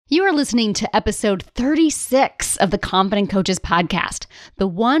You are listening to episode 36 of the Confident Coaches podcast, the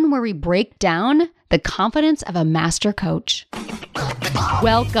one where we break down the confidence of a master coach.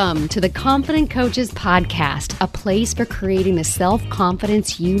 Welcome to the Confident Coaches podcast, a place for creating the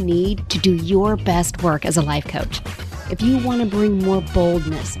self-confidence you need to do your best work as a life coach. If you want to bring more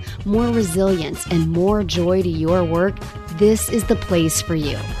boldness, more resilience, and more joy to your work, this is the place for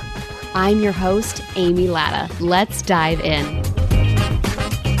you. I'm your host, Amy Latta. Let's dive in.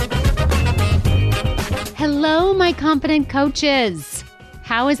 Hello, my confident coaches.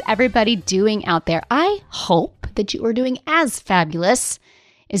 How is everybody doing out there? I hope that you are doing as fabulous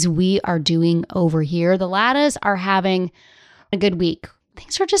as we are doing over here. The Lattas are having a good week.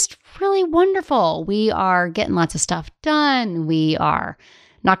 Things are just really wonderful. We are getting lots of stuff done. We are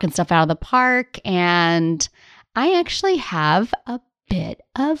knocking stuff out of the park. And I actually have a bit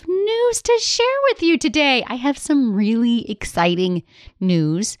of news to share with you today. I have some really exciting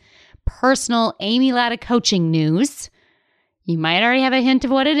news. Personal Amy Latta coaching news. You might already have a hint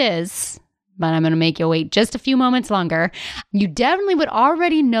of what it is, but I'm going to make you wait just a few moments longer. You definitely would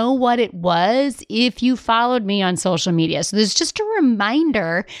already know what it was if you followed me on social media. So there's just a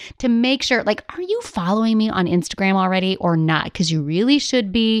reminder to make sure, are you following me on Instagram already or not? Because you really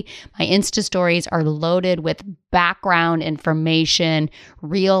should be. My Insta stories are loaded with background information,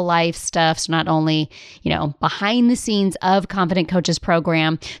 real life stuff. So not only, behind the scenes of Confident Coaches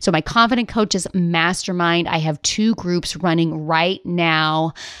program. So my Confident Coaches Mastermind, I have 2 groups running right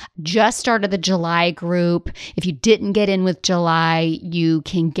now. Just started the July group. If you didn't get in with July, you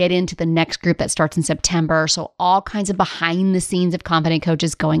can get into the next group that starts in September. So all kinds of behind the scenes of Confident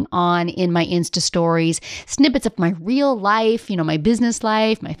Coaches going on in my Insta stories, snippets of my real life, my business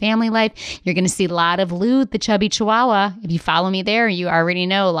life, my family life. You're going to see a lot of Lou, the chubby Chihuahua. If you follow me there, you already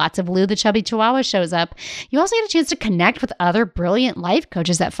know lots of Lou, the chubby Chihuahua shows up. You also get a chance to connect with other brilliant life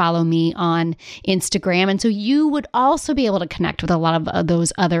coaches that follow me on Instagram. And so you would also be able to connect with a lot of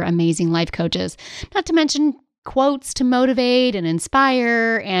those other amazing life coaches, not to mention quotes to motivate and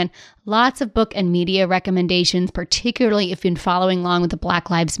inspire, and lots of book and media recommendations, particularly if you've been following along with the Black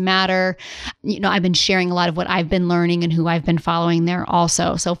Lives Matter. I've been sharing a lot of what I've been learning and who I've been following there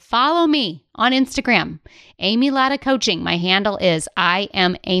also. So follow me on Instagram, Amy Latta Coaching. My handle is I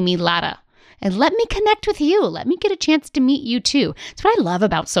am Amy Latta. And let me connect with you. Let me get a chance to meet you too. That's what I love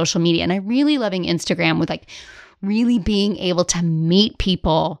about social media. And I'm really loving Instagram with really being able to meet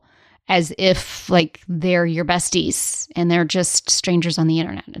people as if they're your besties and they're just strangers on the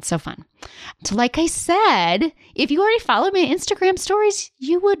internet. It's so fun. So like I said, if you already follow my Instagram stories,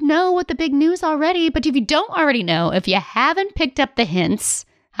 you would know what the big news already. But if you don't already know, if you haven't picked up the hints,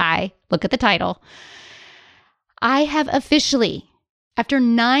 look at the title. I have officially, after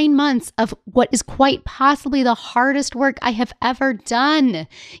 9 months of what is quite possibly the hardest work I have ever done,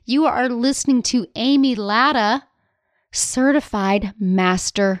 you are listening to Amy Latta, Certified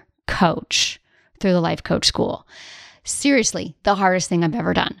Master Coach through the Life Coach School. Seriously, the hardest thing I've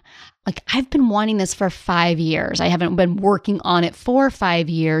ever done. I've been wanting this for 5 years. I haven't been working on it for 5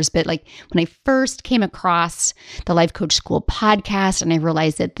 years, but when I first came across the Life Coach School podcast and I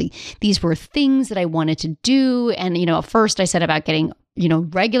realized that these were things that I wanted to do. And, at first I said about getting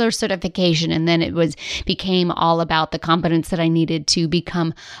regular certification. And then it became all about the competence that I needed to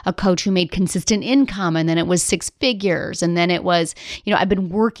become a coach who made consistent income. And then it was 6 figures. And then it was, I've been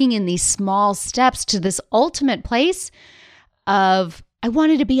working in these small steps to this ultimate place of I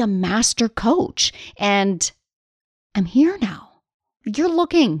wanted to be a master coach. And I'm here now. You're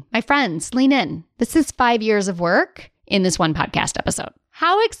looking, my friends, lean in. This is 5 years of work in this one podcast episode.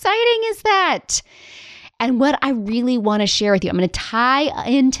 How exciting is that? And what I really want to share with you, I'm going to tie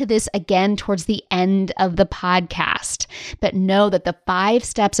into this again towards the end of the podcast, but know that the 5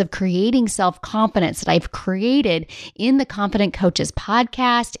 steps of creating self-confidence that I've created in the Confident Coaches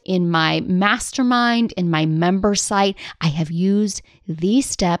podcast, in my mastermind, in my member site, I have used these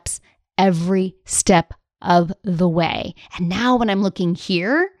steps every step of the way. And now when I'm looking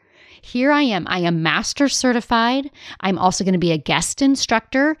here I am. I am master certified. I'm also going to be a guest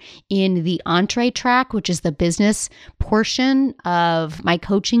instructor in the Entree track, which is the business portion of my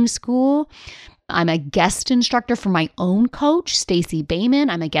coaching school. I'm a guest instructor for my own coach, Stacey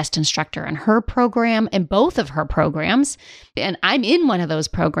Bayman. I'm a guest instructor in her program, in both of her programs. And I'm in one of those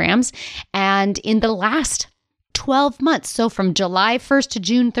programs. And in the last 12 months, so from July 1st to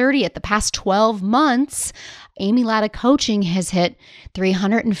June 30th, the past 12 months, Amy Latta Coaching has hit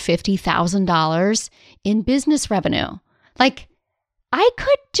 $350,000 in business revenue. I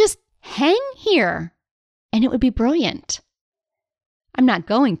could just hang here and it would be brilliant. I'm not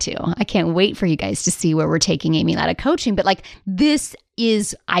going to. I can't wait for you guys to see where we're taking Amy Latta Coaching. But this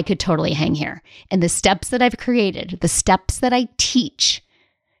I could totally hang here. And the steps that I've created, the steps that I teach,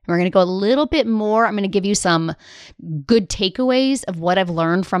 we're going to go a little bit more. I'm going to give you some good takeaways of what I've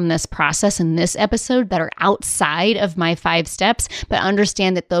learned from this process in this episode that are outside of my 5 steps, but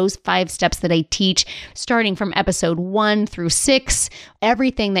understand that those 5 steps that I teach, starting from episode 1 through 6,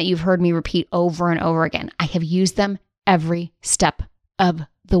 everything that you've heard me repeat over and over again, I have used them every step of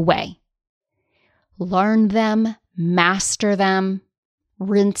the way. Learn them, master them,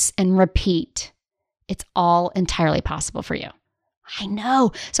 rinse and repeat. It's all entirely possible for you. I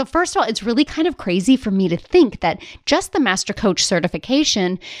know. So first of all, it's really kind of crazy for me to think that just the Master Coach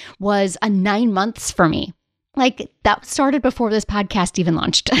certification was a 9 months for me. Like that started before this podcast even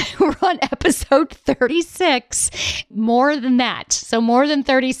launched. We're on episode 36, more than that. So more than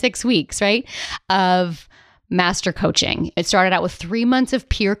 36 weeks, right, of Master Coaching. It started out with 3 months of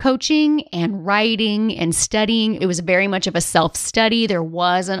peer coaching and writing and studying. It was very much of a self-study. There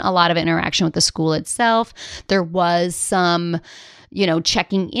wasn't a lot of interaction with the school itself. There was some,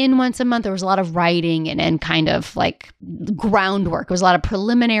 checking in once a month. There was a lot of writing and kind of like groundwork. It was a lot of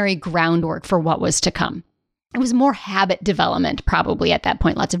preliminary groundwork for what was to come. It was more habit development probably at that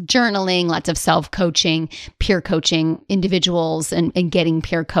point. Lots of journaling, lots of self-coaching, peer coaching individuals and getting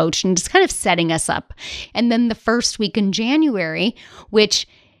peer coached and just kind of setting us up. And then the first week in January, which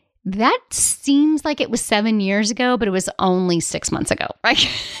that seems like it was 7 years ago, but it was only 6 months ago, right?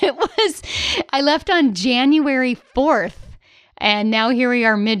 I left on January 4th. And now here we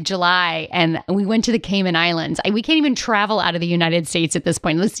are mid-July and we went to the Cayman Islands. We can't even travel out of the United States at this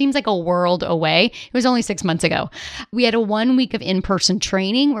point. This seems like a world away. It was only 6 months ago. We had a 1 week of in-person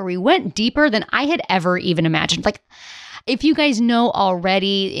training where we went deeper than I had ever even imagined. Like, if you guys know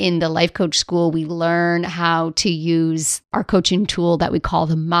already, in the Life Coach School, we learn how to use our coaching tool that we call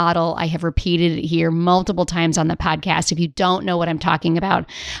the model. I have repeated it here multiple times on the podcast. If you don't know what I'm talking about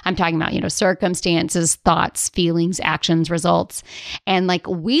circumstances, thoughts, feelings, actions, results. And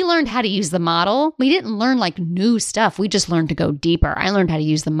we learned how to use the model. We didn't learn new stuff. We just learned to go deeper. I learned how to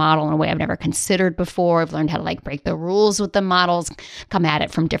use the model in a way I've never considered before. I've learned how to break the rules with the models, come at it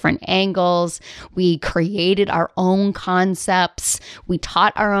from different angles. We created our own concepts. We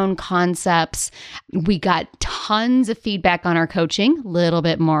taught our own concepts. We got tons of feedback on our coaching. A little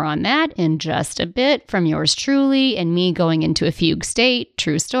bit more on that in just a bit from yours truly and me going into a fugue state.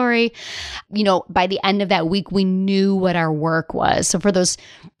 True story. By the end of that week, we knew what our work was. So for those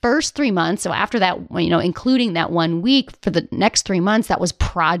first 3 months, so after that, including that 1 week, for the next 3 months, that was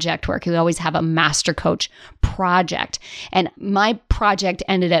project work. We always have a Master Coach project. And my project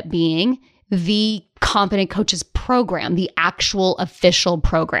ended up being the Confident Coaches program, the actual official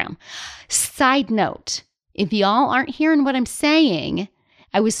program. Side note, if y'all aren't hearing what I'm saying,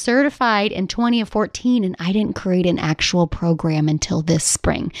 I was certified in 2014 and I didn't create an actual program until this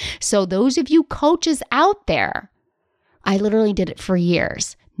spring. So those of you coaches out there, I literally did it for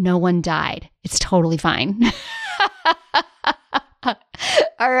years. No one died. It's totally fine.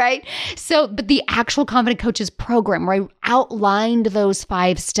 All right. So, but the actual Confident Coaches program where I outlined those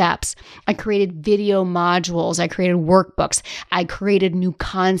 5 steps, I created video modules, I created workbooks, I created new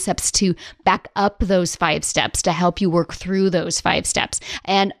concepts to back up those 5 steps to help you work through those 5 steps.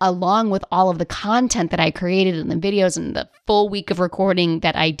 And along with all of the content that I created in the videos and the full week of recording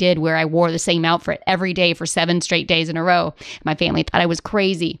that I did where I wore the same outfit every day for 7 straight days in a row, my family thought I was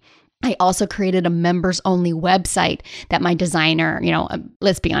crazy. I also created a members-only website that my designer,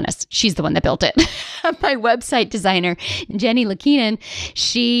 let's be honest, she's the one that built it. My website designer, Jenny Lakinen,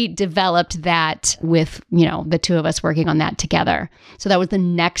 she developed that with, the two of us working on that together. So that was the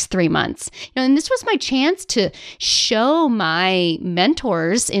next 3 months. And this was my chance to show my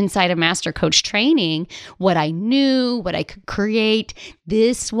mentors inside of Master Coach training what I knew, what I could create.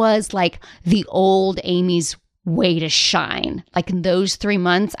 This was the old Amy's way to shine. In those 3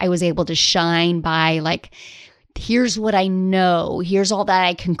 months, I was able to shine by here's what I know. Here's all that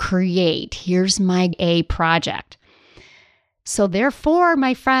I can create. Here's my A project. So therefore,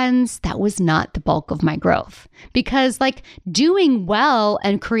 my friends, that was not the bulk of my growth because doing well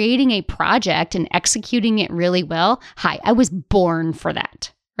and creating a project and executing it really well, I was born for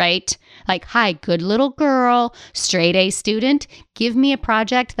that. Right? Hi, good little girl, straight A student, give me a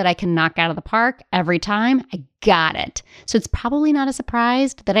project that I can knock out of the park every time. I got it. So it's probably not a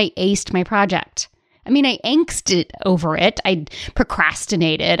surprise that I aced my project. I angsted over it. I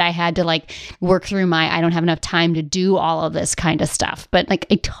procrastinated. I had to work through I don't have enough time to do all of this kind of stuff. But I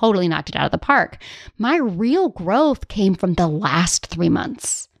totally knocked it out of the park. My real growth came from the last 3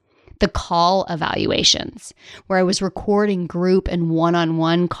 months. the call evaluations, where I was recording group and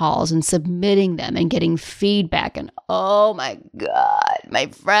one-on-one calls and submitting them and getting feedback. And oh my God, my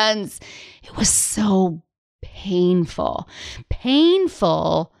friends, it was so painful.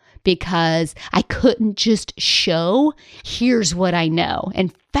 Painful because I couldn't just show, here's what I know.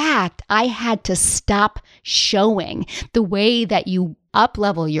 In fact, I had to stop showing. The way that you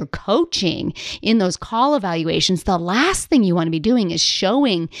up-level your coaching in those call evaluations, the last thing you want to be doing is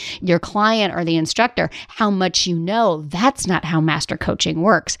showing your client or the instructor how much you know. That's not how master coaching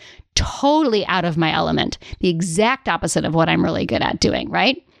works. Totally out of my element. The exact opposite of what I'm really good at doing,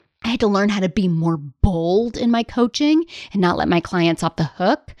 right? I had to learn how to be more bold in my coaching and not let my clients off the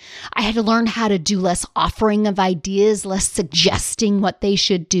hook. I had to learn how to do less offering of ideas, less suggesting what they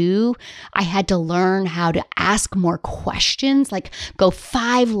should do. I had to learn how to ask more questions, like go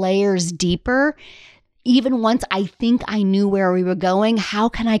 5 layers deeper. Even once I think I knew where we were going, how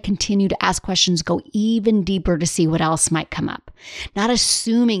can I continue to ask questions, go even deeper to see what else might come up? Not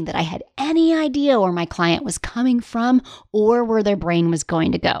assuming that I had any idea where my client was coming from or where their brain was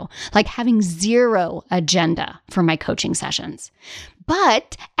going to go, like having zero agenda for my coaching sessions.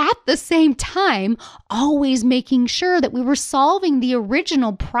 But at the same time, always making sure that we were solving the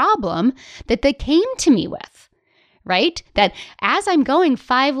original problem that they came to me with. Right? That as I'm going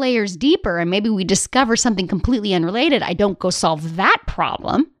 5 layers deeper and maybe we discover something completely unrelated, I don't go solve that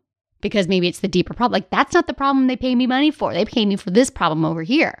problem because maybe it's the deeper problem. Like that's not the problem they pay me money for. They pay me for this problem over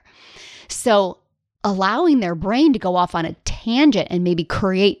here. So allowing their brain to go off on a tangent and maybe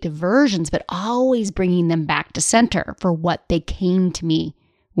create diversions, but always bringing them back to center for what they came to me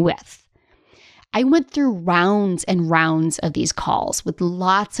with. I went through rounds and rounds of these calls with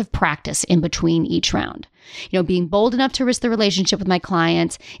lots of practice in between each round. Being bold enough to risk the relationship with my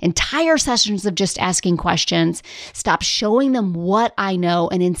clients, entire sessions of just asking questions, stop showing them what I know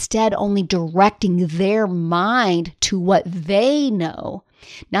and instead only directing their mind to what they know.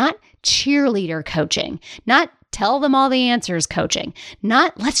 Not cheerleader coaching, not tell them all the answers coaching,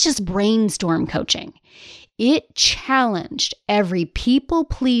 not let's just brainstorm coaching. It challenged every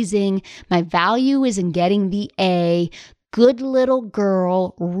people-pleasing, my value is in getting the A, good little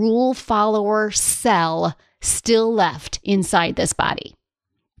girl, rule follower cell still left inside this body.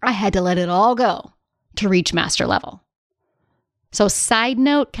 I had to let it all go to reach master level. So side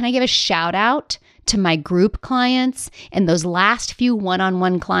note, can I give a shout out to my group clients and those last few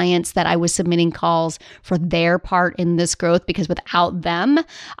one-on-one clients that I was submitting calls for their part in this growth, because without them,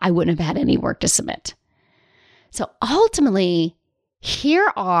 I wouldn't have had any work to submit. So ultimately,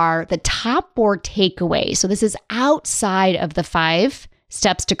 here are the top 4 takeaways. So this is outside of the 5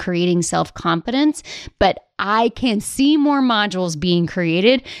 steps to creating self-confidence, but I can see more modules being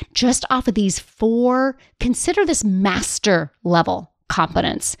created just off of these 4, consider this master level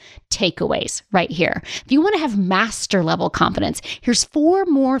confidence takeaways right here. If you want to have master level confidence, here's 4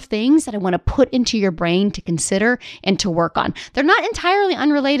 more things that I want to put into your brain to consider and to work on. They're not entirely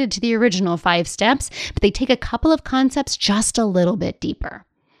unrelated to the original 5 steps, but they take a couple of concepts just a little bit deeper.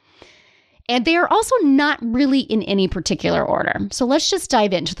 And they are also not really in any particular order. So let's just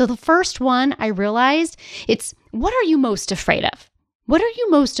dive into the first one. I realized it's, what are you most afraid of? What are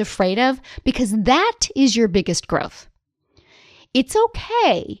you most afraid of? Because that is your biggest growth. It's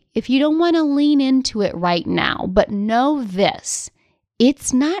okay if you don't want to lean into it right now, but know this,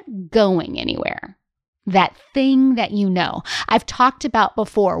 it's not going anywhere. That thing that you know. I've talked about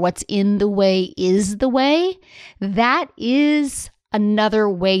before, what's in the way is the way. That is another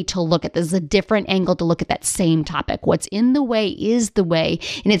way to look at this, is a different angle to look at that same topic. What's in the way is the way,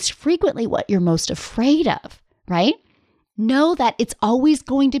 and it's frequently what you're most afraid of, right? Know that it's always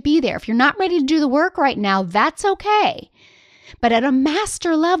going to be there. If you're not ready to do the work right now, that's okay. But at a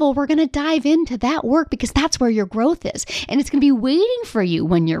master level, we're going to dive into that work because that's where your growth is. And it's going to be waiting for you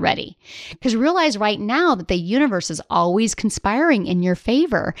when you're ready. Because realize right now that the universe is always conspiring in your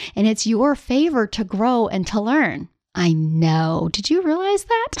favor, and it's your favor to grow and to learn. I know. Did you realize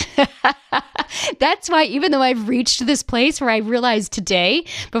that? That's why, even though I've reached this place where I realized today,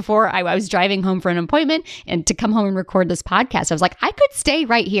 before I was driving home for an appointment and to come home and record this podcast, I was like, I could stay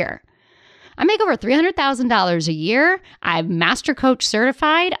right here. I make over $300,000 a year. I'm master coach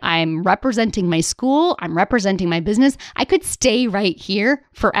certified. I'm representing my school. I'm representing my business. I could stay right here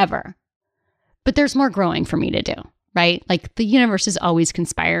forever. But there's more growing for me to do, right? Like the universe is always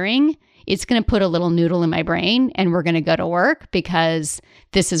conspiring. It's going to put a little noodle in my brain and we're going to go to work because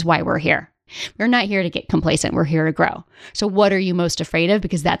this is why we're here. We're not here to get complacent. We're here to grow. So what are you most afraid of?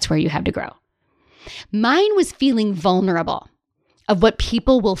 Because that's where you have to grow. Mine was feeling vulnerable of what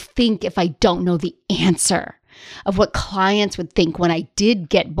people will think if I don't know the answer. of what clients would think when I did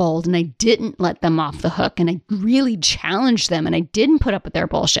get bold and I didn't let them off the hook and I really challenged them and I didn't put up with their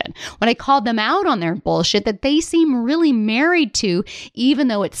bullshit. When I called them out on their bullshit that they seem really married to, even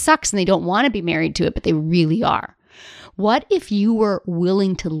though it sucks and they don't want to be married to it, but they really are. What if you were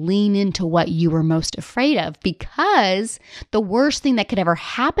willing to lean into what you were most afraid of? Because the worst thing that could ever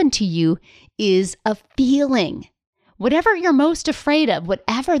happen to you is a feeling. Whatever you're most afraid of,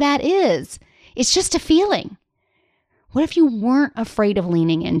 whatever that is, it's just a feeling. What if you weren't afraid of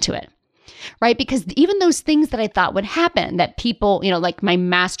leaning into it? Right? Because even those things that I thought would happen, that people, like my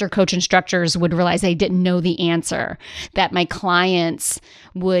master coach instructors would realize I didn't know the answer, that my clients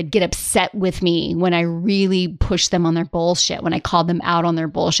would get upset with me when I really pushed them on their bullshit, when I called them out on their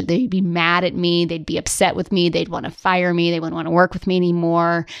bullshit. They'd be mad at me. They'd be upset with me. They'd want to fire me. They wouldn't want to work with me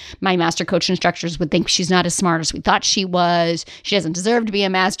anymore. My master coach instructors would think she's not as smart as we thought she was. She doesn't deserve to be a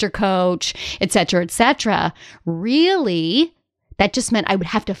master coach, et cetera, et cetera. Really, that just meant I would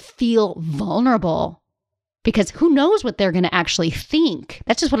have to feel vulnerable because who knows what they're going to actually think.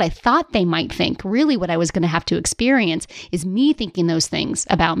 That's just what I thought they might think. Really, what I was going to have to experience is me thinking those things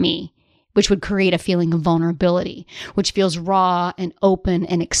about me, which would create a feeling of vulnerability, which feels raw and open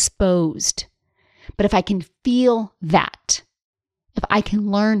and exposed. But if I can feel that, if I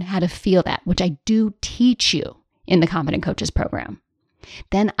can learn how to feel that, which I do teach you in the Confident Coaches program,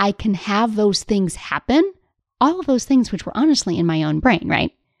 then I can have those things happen. All of those things which were honestly in my own brain,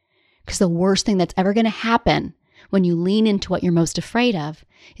 right? Because the worst thing that's ever going to happen when you lean into what you're most afraid of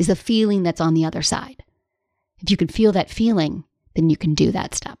is the feeling that's on the other side. If you can feel that feeling, then you can do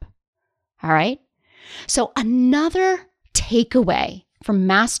that step. All right? So another takeaway from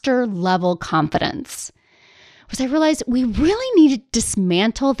master level confidence was I realized we really need to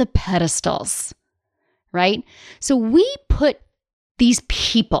dismantle the pedestals, right? So we put these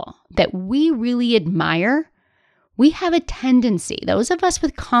people that we really admire, we have a tendency, those of us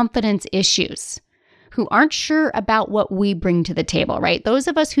with confidence issues who aren't sure about what we bring to the table, right? Those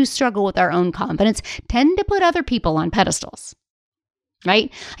of us who struggle with our own confidence tend to put other people on pedestals,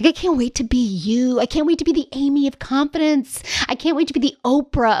 right? Like, I can't wait to be you. I can't wait to be the Amy of confidence. I can't wait to be the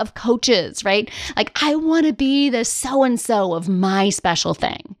Oprah of coaches, right? Like, I want to be the so-and-so of my special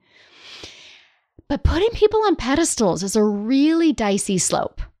thing. But putting people on pedestals is a really dicey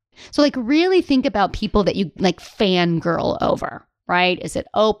slope. So really think about people that you fangirl over, right? Is it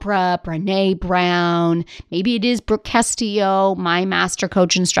Oprah, Brené Brown? Maybe it is Brooke Castillo, my master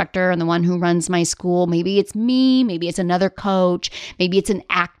coach instructor and the one who runs my school. Maybe it's me. Maybe it's another coach. Maybe it's an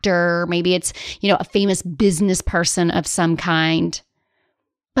actor. Maybe it's, a famous business person of some kind.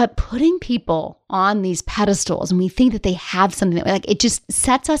 But putting people on these pedestals and we think that they have something that it just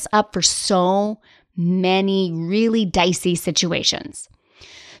sets us up for so many really dicey situations.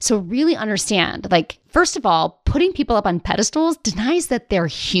 So really understand, first of all, putting people up on pedestals denies that they're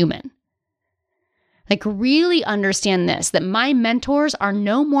human. Really understand this, that my mentors are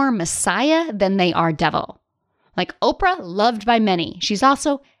no more Messiah than they are devil. Oprah, loved by many. She's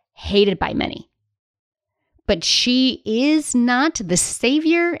also hated by many. But she is not the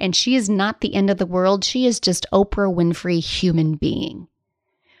savior and she is not the end of the world. She is just Oprah Winfrey human being.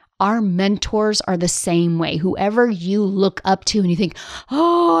 Our mentors are the same way. Whoever you look up to and you think,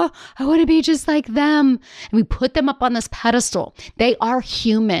 oh, I want to be just like them. And we put them up on this pedestal. They are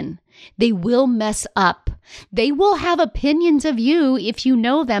human. They will mess up. They will have opinions of you if you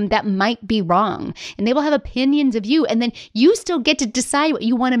know them that might be wrong. And they will have opinions of you. And then you still get to decide what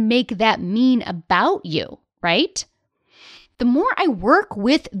you want to make that mean about you, right? The more I work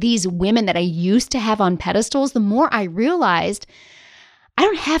with these women that I used to have on pedestals, the more I realized I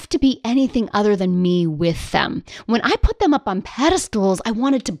don't have to be anything other than me with them. When I put them up on pedestals, I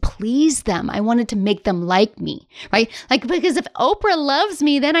wanted to please them. I wanted to make them like me, right? Because if Oprah loves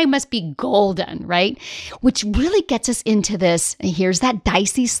me, then I must be golden, right? Which really gets us into this, and here's that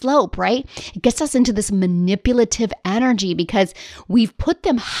dicey slope, right? It gets us into this manipulative energy because we've put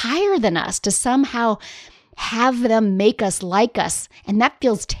them higher than us to somehow have them make us like us. And that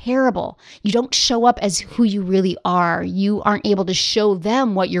feels terrible. You don't show up as who you really are. You aren't able to show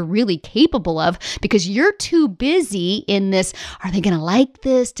them what you're really capable of because you're too busy in this. Are they going to like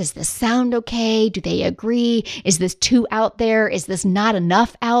this? Does this sound okay? Do they agree? Is this too out there? Is this not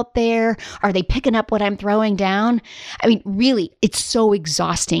enough out there? Are they picking up what I'm throwing down? I mean, really, it's so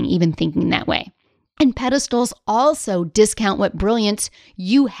exhausting even thinking that way. And pedestals also discount what brilliance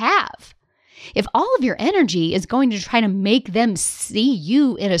you have. If all of your energy is going to try to make them see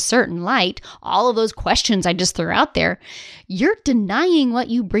you in a certain light, all of those questions I just threw out there, you're denying what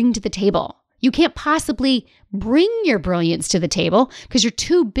you bring to the table. You can't possibly bring your brilliance to the table because you're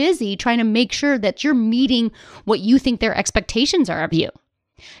too busy trying to make sure that you're meeting what you think their expectations are of you.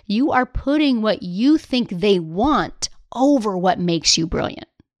 You are putting what you think they want over what makes you brilliant.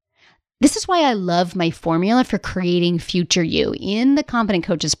 This is why I love my formula for creating future you. In the Confident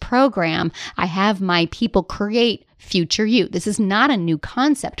Coaches program, I have my people create future you. This is not a new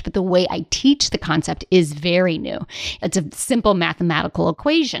concept, but the way I teach the concept is very new. It's a simple mathematical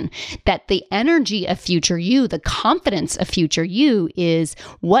equation that the energy of future you, the confidence of future you, is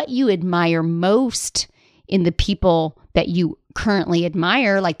what you admire most in the people that you currently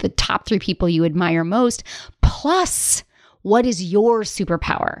admire, like the top 3 people you admire most, plus what is your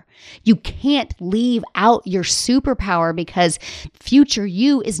superpower? You can't leave out your superpower because future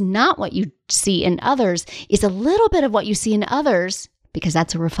you is not what you see in others. It's a little bit of what you see in others because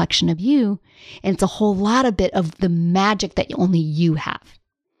that's a reflection of you. And it's a whole lot of bit of the magic that only you have.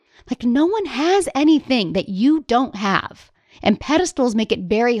 Like no one has anything that you don't have. And pedestals make it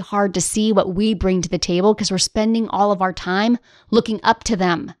very hard to see what we bring to the table because we're spending all of our time looking up to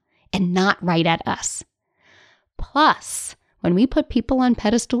them and not right at us. Plus, when we put people on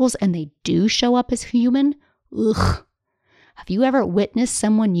pedestals and they do show up as human, have you ever witnessed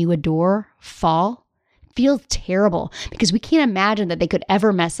someone you adore fall? It feels terrible because we can't imagine that they could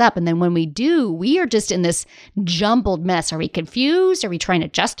ever mess up. And then when we do, we are just in this jumbled mess. Are we confused? Are we trying to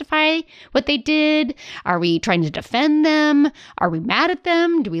justify what they did? Are we trying to defend them? Are we mad at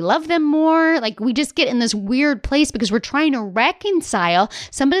them? Do we love them more? Like we just get in this weird place because we're trying to reconcile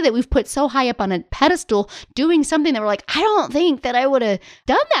somebody that we've put so high up on a pedestal doing something that we're like, I don't think that I would have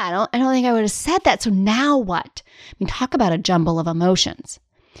done that. I don't think I would have said that. So now what? I mean, talk about a jumble of emotions.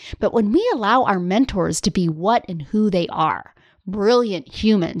 But when we allow our mentors to be what and who they are, brilliant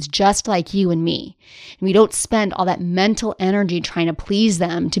humans just like you and me, and we don't spend all that mental energy trying to please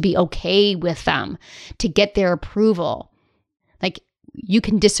them, to be okay with them, to get their approval, like you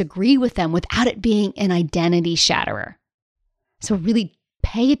can disagree with them without it being an identity shatterer. So really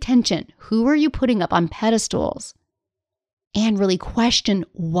pay attention. Who are you putting up on pedestals? And really question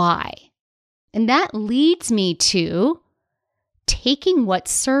why. And that leads me to taking what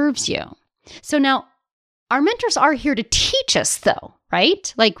serves you. So now our mentors are here to teach us though,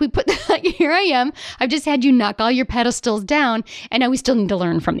 right? Like we put, like, here I am. I've just had you knock all your pedestals down and now we still need to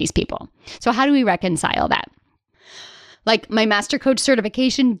learn from these people. So how do we reconcile that? Like my master coach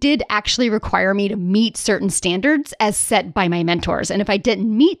certification did actually require me to meet certain standards as set by my mentors. And if I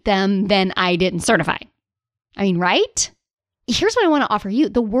didn't meet them, then I didn't certify. I mean, right? Here's what I want to offer you.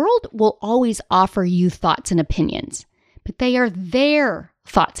 The world will always offer you thoughts and opinions, but they are their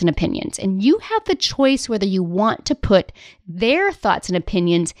thoughts and opinions. And you have the choice whether you want to put their thoughts and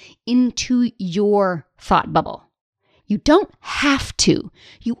opinions into your thought bubble. You don't have to.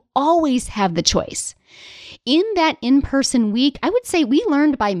 You always have the choice. In that in-person week, I would say we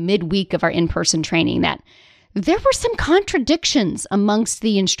learned by midweek of our in-person training that there were some contradictions amongst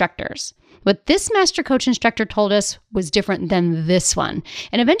the instructors. What this master coach instructor told us was different than this one.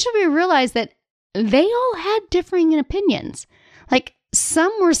 And eventually we realized that they all had differing opinions. Like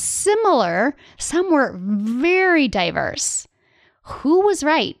some were similar, some were very diverse. Who was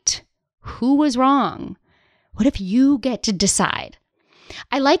right? Who was wrong? What if you get to decide?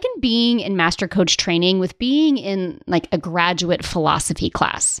 I liken being in master coach training with being in like a graduate philosophy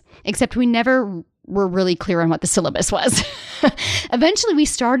class, except we never were really clear on what the syllabus was. Eventually, we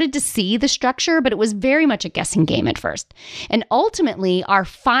started to see the structure, but it was very much a guessing game at first. And ultimately, our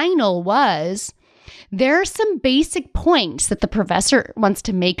final was, there are some basic points that the professor wants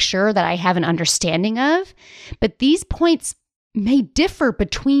to make sure that I have an understanding of, but these points may differ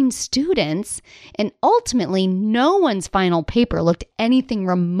between students, and ultimately, no one's final paper looked anything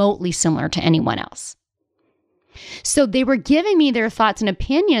remotely similar to anyone else. So they were giving me their thoughts and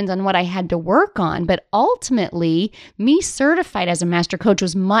opinions on what I had to work on, but ultimately, me certified as a master coach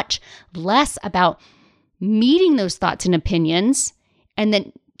was much less about meeting those thoughts and opinions and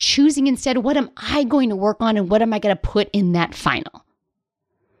then choosing instead, what am I going to work on and what am I going to put in that final?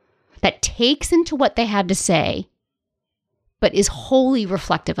 That takes into what they have to say, but is wholly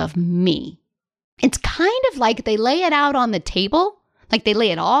reflective of me. It's kind of like they lay it out on the table, like they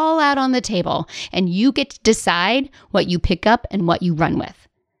lay it all out on the table, and you get to decide what you pick up and what you run with.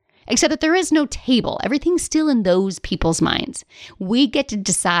 Except that there is no table. Everything's still in those people's minds. We get to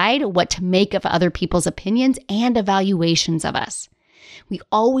decide what to make of other people's opinions and evaluations of us. We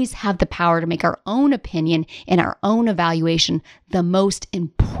always have the power to make our own opinion and our own evaluation the most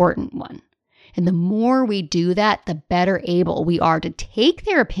important one. And the more we do that, the better able we are to take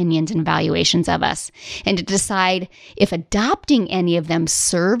their opinions and evaluations of us and to decide if adopting any of them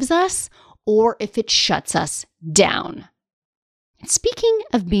serves us or if it shuts us down. Speaking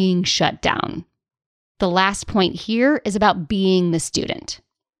of being shut down, the last point here is about being the student.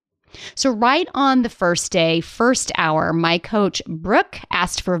 So right on the first day, first hour, my coach, Brooke,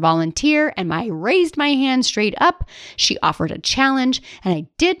 asked for a volunteer and I raised my hand straight up. She offered a challenge and I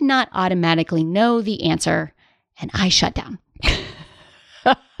did not automatically know the answer and I shut down.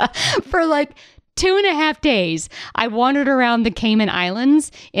 For like 2.5 days, I wandered around the Cayman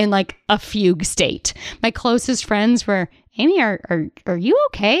Islands in like a fugue state. My closest friends were, Amy, are you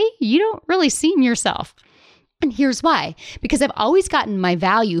okay? You don't really seem yourself. And here's why. Because I've always gotten my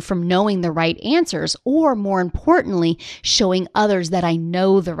value from knowing the right answers, or more importantly, showing others that I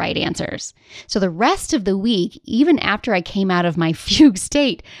know the right answers. So the rest of the week, even after I came out of my fugue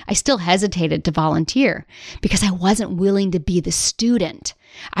state, I still hesitated to volunteer because I wasn't willing to be the student.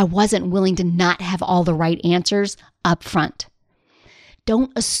 I wasn't willing to not have all the right answers up front.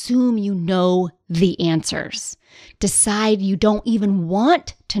 Don't assume you know the answers. Decide you don't even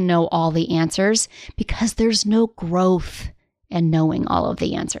want to know all the answers because there's no growth in knowing all of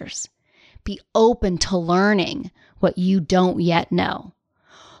the answers. Be open to learning what you don't yet know.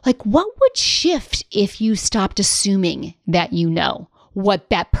 Like, what would shift if you stopped assuming that you know what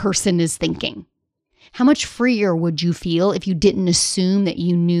that person is thinking? How much freer would you feel if you didn't assume that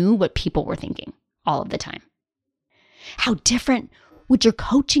you knew what people were thinking all of the time? How different would your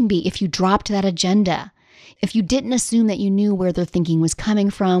coaching be if you dropped that agenda? If you didn't assume that you knew where their thinking was coming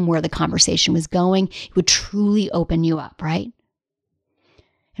from, where the conversation was going, it would truly open you up, right?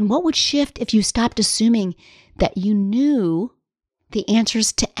 And what would shift if you stopped assuming that you knew the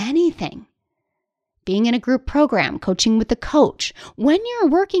answers to anything? Being in a group program, coaching with the coach. When you're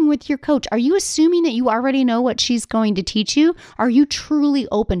working with your coach, are you assuming that you already know what she's going to teach you? Are you truly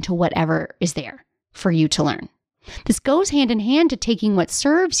open to whatever is there for you to learn? This goes hand in hand to taking what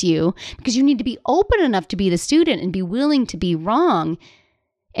serves you, because you need to be open enough to be the student and be willing to be wrong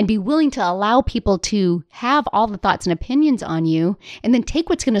and be willing to allow people to have all the thoughts and opinions on you, and then take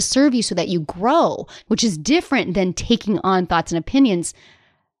what's going to serve you so that you grow, which is different than taking on thoughts and opinions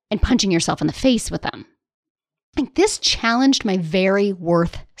and punching yourself in the face with them. And this challenged my very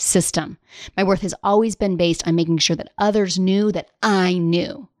worth system. My worth has always been based on making sure that others knew that I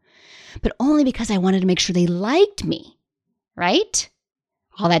knew, but only because I wanted to make sure they liked me, right?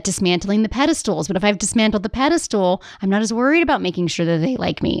 All that dismantling the pedestals. But if I've dismantled the pedestal, I'm not as worried about making sure that they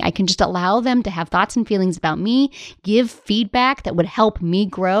like me. I can just allow them to have thoughts and feelings about me, give feedback that would help me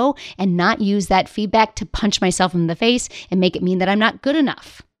grow, and not use that feedback to punch myself in the face and make it mean that I'm not good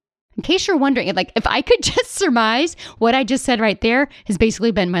enough. In case you're wondering, if I could just surmise, what I just said right there has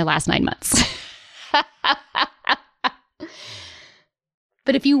basically been my last 9 months.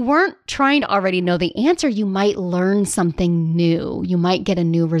 But if you weren't trying to already know the answer, you might learn something new. You might get a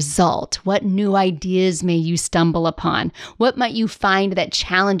new result. What new ideas may you stumble upon? What might you find that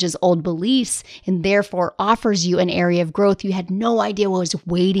challenges old beliefs and therefore offers you an area of growth you had no idea was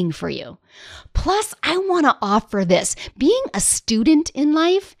waiting for you? Plus, I want to offer this. Being a student in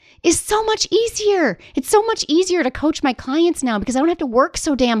life is so much easier. It's so much easier to coach my clients now because I don't have to work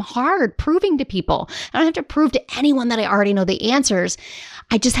so damn hard proving to people. I don't have to prove to anyone that I already know the answers.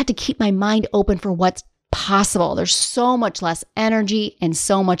 I just have to keep my mind open for what's possible. There's so much less energy and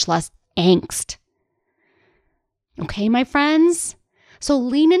so much less angst. Okay, my friends? So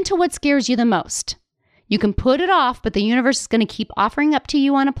lean into what scares you the most. You can put it off, but the universe is going to keep offering up to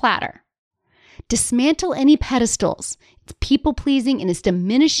you on a platter. Dismantle any pedestals. It's people-pleasing and it's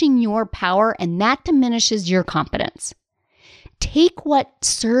diminishing your power, and that diminishes your confidence. Take what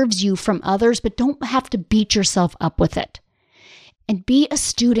serves you from others, but don't have to beat yourself up with it. And be a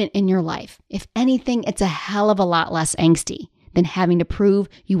student in your life. If anything, it's a hell of a lot less angsty than having to prove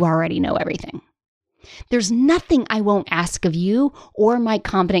you already know everything. There's nothing I won't ask of you or my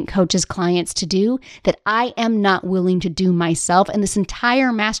Confident Coaches clients to do that I am not willing to do myself. And this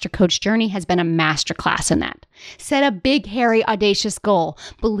entire Master Coach journey has been a masterclass in that. Set a big, hairy, audacious goal.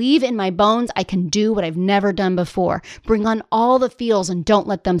 Believe in my bones I can do what I've never done before. Bring on all the feels and don't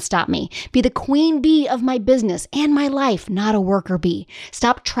let them stop me. Be the queen bee of my business and my life, not a worker bee.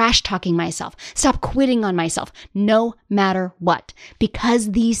 Stop trash talking myself. Stop quitting on myself, no matter what.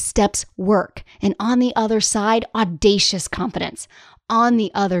 Because these steps work. And on the other side, audacious confidence. On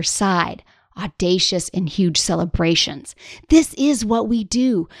the other side, audacious and huge celebrations. This is what we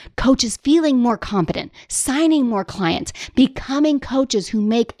do. Coaches feeling more confident, signing more clients, becoming coaches who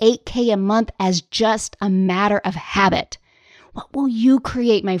make $8K a month as just a matter of habit. What will you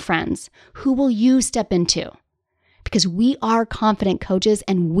create, my friends? Who will you step into? Because we are Confident Coaches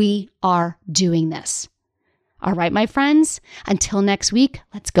and we are doing this. All right, my friends, until next week,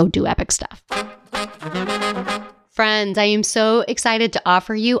 let's go do epic stuff. Friends, I am so excited to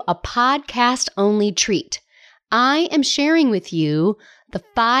offer you a podcast-only treat. I am sharing with you the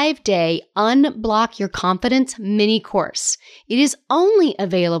 5-day Unblock Your Confidence mini course. It is only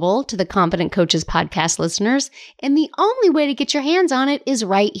available to the Confident Coaches podcast listeners, and the only way to get your hands on it is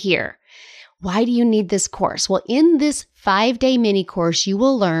right here. Why do you need this course? Well, in this 5-day mini course, you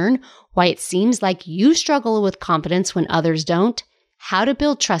will learn why it seems like you struggle with confidence when others don't, how to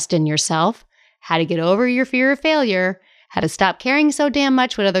build trust in yourself, how to get over your fear of failure, how to stop caring so damn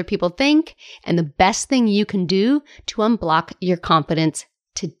much what other people think, and the best thing you can do to unblock your confidence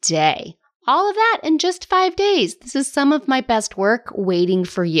today. All of that in just 5 days. This is some of my best work waiting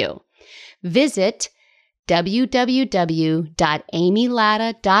for you. Visit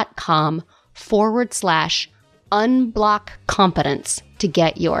www.amylatta.com/unblock confidence to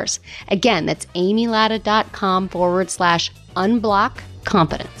get yours. Again, that's amylatta.com/unblock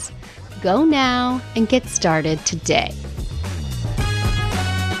confidence. Go now and get started today.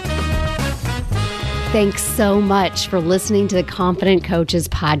 Thanks so much for listening to the Confident Coaches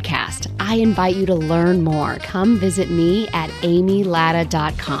podcast. I invite you to learn more. Come visit me at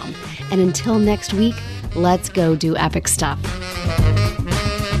amylatta.com. And until next week, let's go do epic stuff.